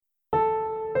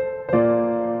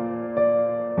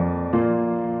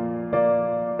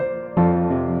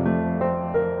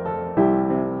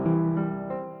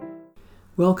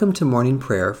Welcome to morning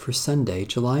prayer for Sunday,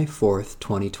 July 4th,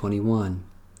 2021.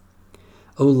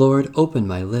 O Lord, open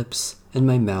my lips, and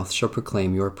my mouth shall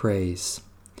proclaim your praise.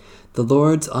 The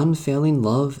Lord's unfailing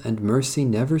love and mercy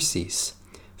never cease,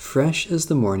 fresh as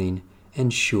the morning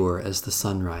and sure as the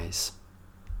sunrise.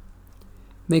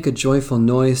 Make a joyful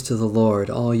noise to the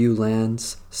Lord, all you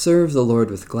lands. Serve the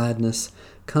Lord with gladness.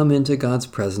 Come into God's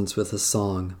presence with a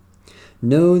song.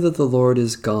 Know that the Lord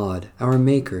is God, our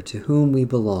Maker, to whom we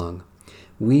belong.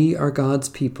 We are God's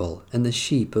people and the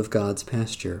sheep of God's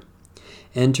pasture.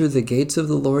 Enter the gates of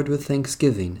the Lord with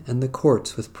thanksgiving and the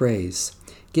courts with praise.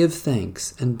 Give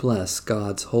thanks and bless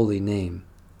God's holy name.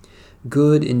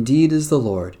 Good indeed is the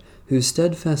Lord, whose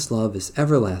steadfast love is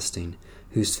everlasting,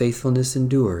 whose faithfulness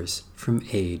endures from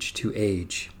age to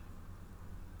age.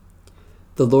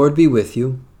 The Lord be with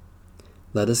you.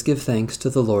 Let us give thanks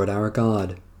to the Lord our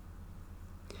God.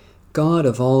 God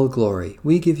of all glory,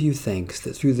 we give you thanks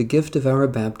that through the gift of our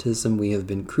baptism we have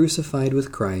been crucified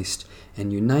with Christ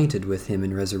and united with him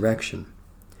in resurrection.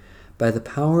 By the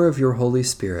power of your Holy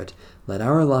Spirit, let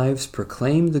our lives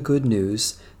proclaim the good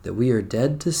news that we are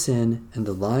dead to sin and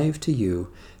alive to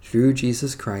you through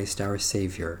Jesus Christ our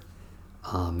Savior.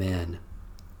 Amen.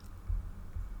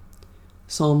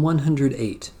 Psalm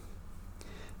 108.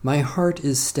 My heart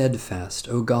is steadfast,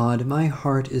 O God, my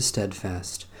heart is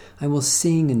steadfast. I will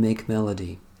sing and make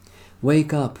melody.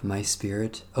 Wake up, my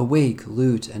spirit, awake,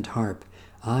 lute and harp.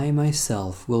 I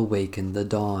myself will waken the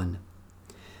dawn.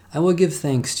 I will give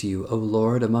thanks to you, O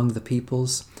Lord, among the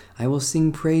peoples. I will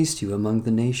sing praise to you among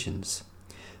the nations.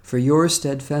 For your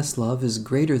steadfast love is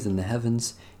greater than the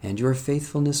heavens, and your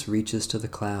faithfulness reaches to the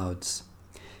clouds.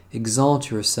 Exalt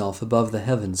yourself above the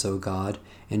heavens, O God,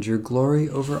 and your glory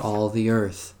over all the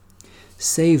earth.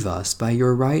 Save us by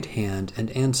your right hand and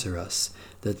answer us,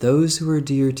 that those who are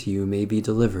dear to you may be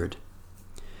delivered.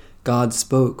 God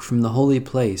spoke from the holy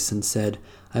place and said,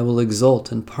 I will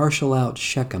exalt and parcel out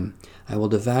Shechem. I will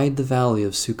divide the valley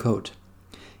of Sukkot.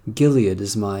 Gilead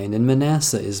is mine, and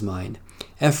Manasseh is mine.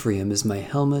 Ephraim is my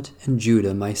helmet, and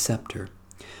Judah my scepter.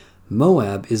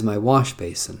 Moab is my wash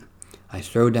basin. I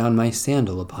throw down my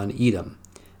sandal upon Edom,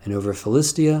 and over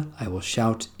Philistia I will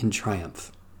shout in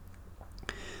triumph.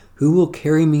 Who will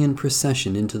carry me in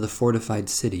procession into the fortified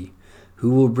city?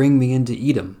 Who will bring me into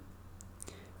Edom?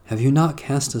 Have you not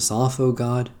cast us off, O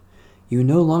God? You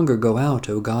no longer go out,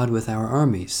 O God, with our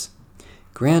armies.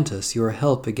 Grant us your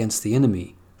help against the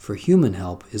enemy, for human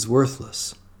help is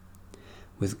worthless.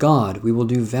 With God we will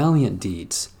do valiant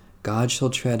deeds. God shall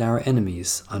tread our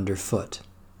enemies underfoot.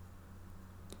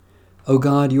 O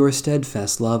God, your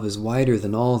steadfast love is wider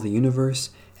than all the universe,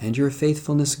 and your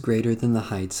faithfulness greater than the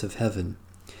heights of heaven.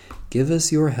 Give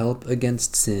us your help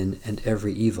against sin and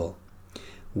every evil.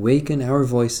 Waken our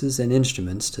voices and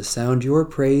instruments to sound your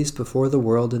praise before the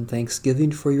world in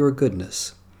thanksgiving for your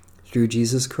goodness, through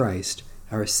Jesus Christ,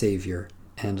 our Savior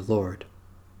and Lord.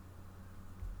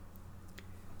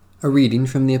 A reading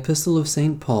from the Epistle of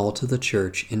St. Paul to the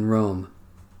Church in Rome.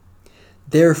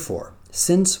 Therefore,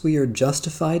 since we are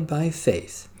justified by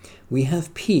faith, we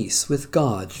have peace with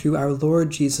God through our Lord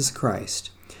Jesus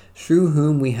Christ, through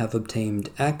whom we have obtained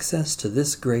access to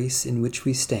this grace in which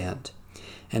we stand,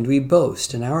 and we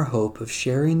boast in our hope of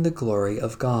sharing the glory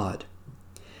of God.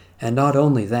 And not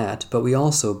only that, but we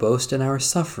also boast in our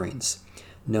sufferings,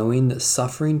 knowing that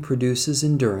suffering produces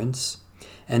endurance,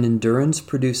 and endurance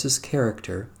produces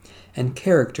character, and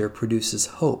character produces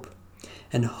hope.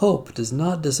 And hope does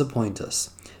not disappoint us,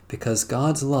 because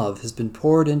God's love has been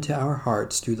poured into our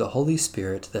hearts through the Holy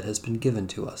Spirit that has been given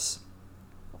to us.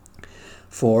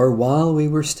 For while we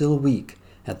were still weak,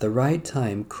 at the right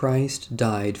time Christ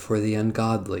died for the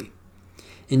ungodly.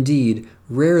 Indeed,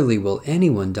 rarely will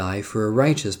anyone die for a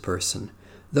righteous person,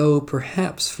 though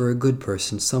perhaps for a good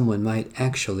person someone might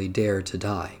actually dare to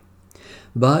die.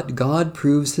 But God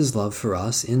proves his love for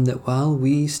us in that while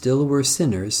we still were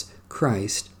sinners,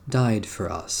 Christ died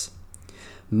for us.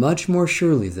 Much more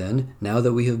surely then, now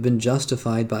that we have been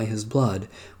justified by his blood,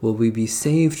 will we be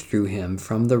saved through him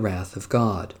from the wrath of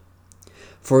God.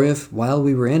 For if, while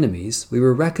we were enemies, we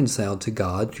were reconciled to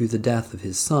God through the death of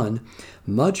his Son,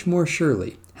 much more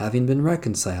surely, having been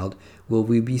reconciled, will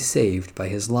we be saved by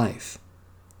his life.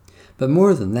 But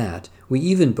more than that, we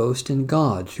even boast in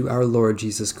God through our Lord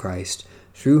Jesus Christ,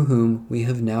 through whom we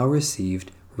have now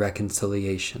received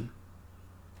reconciliation.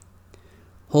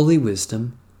 Holy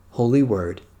Wisdom, Holy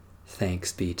Word,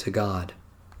 thanks be to God.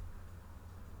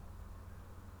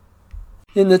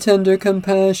 In the tender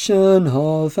compassion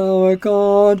of our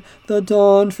God, the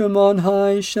dawn from on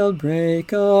high shall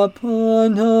break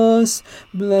upon us.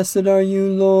 Blessed are you,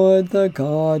 Lord, the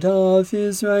God of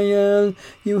Israel.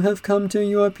 You have come to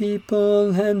your people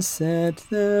and set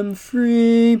them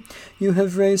free. You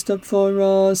have raised up for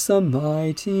us a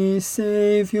mighty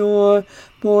Saviour,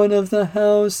 born of the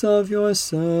house of your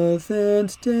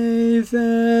servant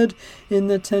David. In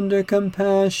the tender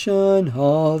compassion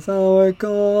of our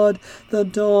God, the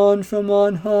dawn from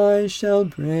on high shall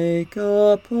break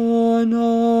upon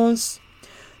us.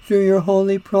 Through your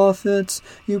holy prophets,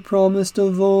 you promised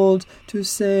of old to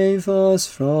save us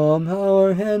from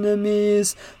our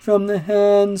enemies, from the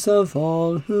hands of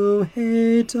all who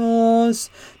hate us,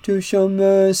 to show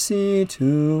mercy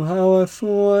to our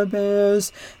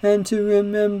forebears, and to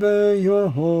remember your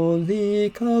holy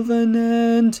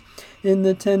covenant. In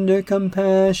the tender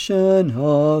compassion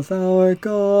of our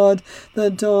God,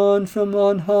 the dawn from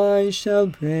on high shall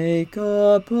break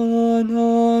upon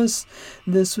us.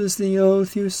 This was the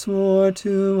oath you swore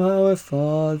to our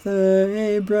father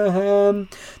Abraham,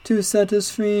 to set us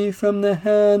free from the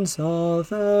hands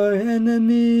of our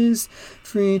enemies,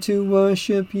 free to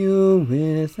worship you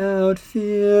without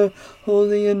fear,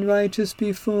 holy and righteous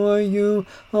before you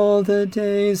all the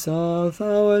days of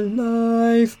our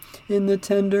life. In the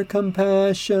tender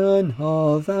compassion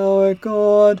of our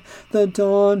God, the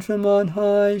dawn from on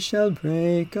high shall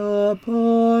break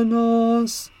upon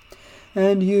us.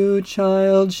 And you,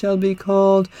 child, shall be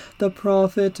called the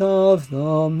prophet of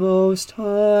the Most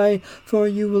High, for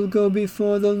you will go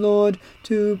before the Lord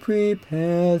to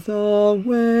prepare the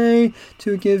way,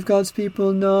 to give God's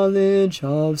people knowledge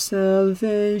of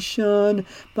salvation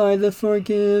by the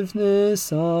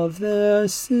forgiveness of their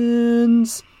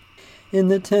sins. In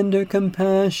the tender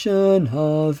compassion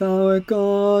of our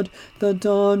God, the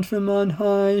dawn from on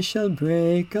high shall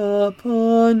break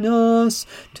upon us,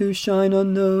 to shine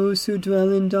on those who dwell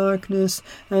in darkness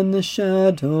and the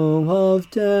shadow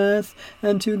of death,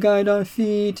 and to guide our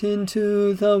feet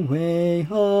into the way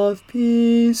of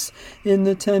peace. In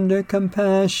the tender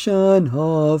compassion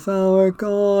of our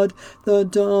God, the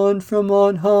dawn from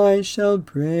on high shall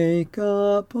break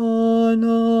upon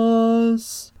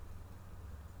us.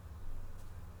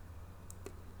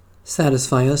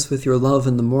 Satisfy us with your love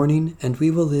in the morning, and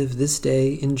we will live this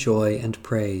day in joy and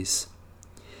praise.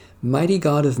 Mighty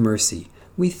God of mercy,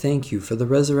 we thank you for the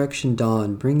resurrection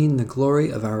dawn, bringing the glory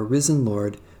of our risen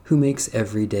Lord, who makes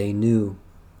every day new.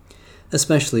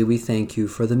 Especially we thank you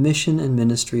for the mission and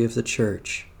ministry of the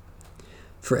Church,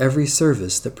 for every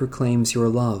service that proclaims your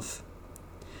love,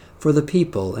 for the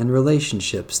people and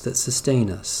relationships that sustain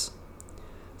us,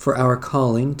 for our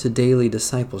calling to daily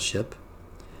discipleship,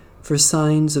 for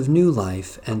signs of new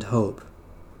life and hope.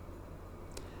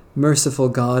 Merciful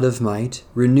God of might,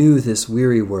 renew this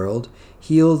weary world,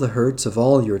 heal the hurts of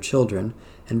all your children,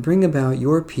 and bring about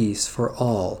your peace for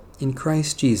all in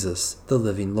Christ Jesus, the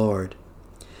living Lord.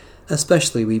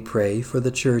 Especially we pray for the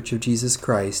Church of Jesus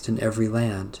Christ in every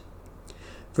land,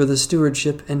 for the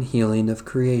stewardship and healing of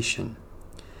creation,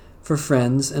 for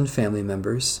friends and family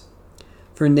members,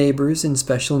 for neighbors in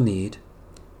special need,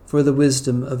 for the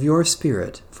wisdom of your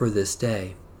Spirit for this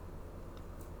day.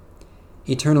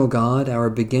 Eternal God, our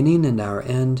beginning and our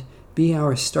end, be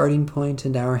our starting point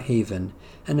and our haven,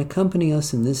 and accompany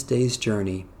us in this day's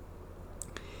journey.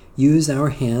 Use our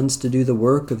hands to do the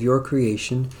work of your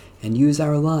creation, and use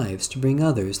our lives to bring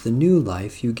others the new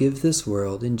life you give this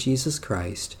world in Jesus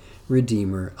Christ,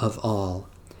 Redeemer of all.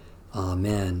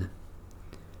 Amen.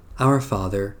 Our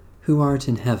Father, who art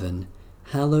in heaven,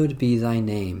 hallowed be thy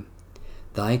name.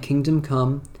 Thy kingdom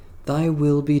come, thy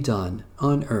will be done,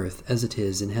 on earth as it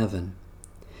is in heaven.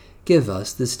 Give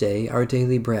us this day our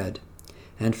daily bread,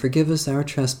 and forgive us our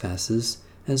trespasses,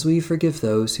 as we forgive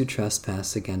those who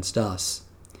trespass against us.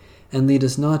 And lead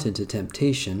us not into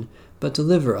temptation, but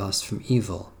deliver us from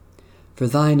evil. For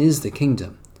thine is the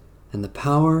kingdom, and the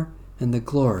power, and the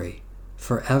glory,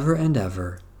 forever and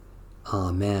ever.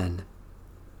 Amen.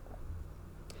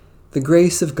 The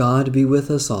grace of God be with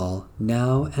us all,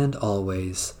 now and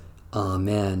always.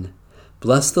 Amen.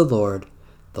 Bless the Lord.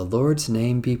 The Lord's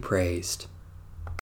name be praised.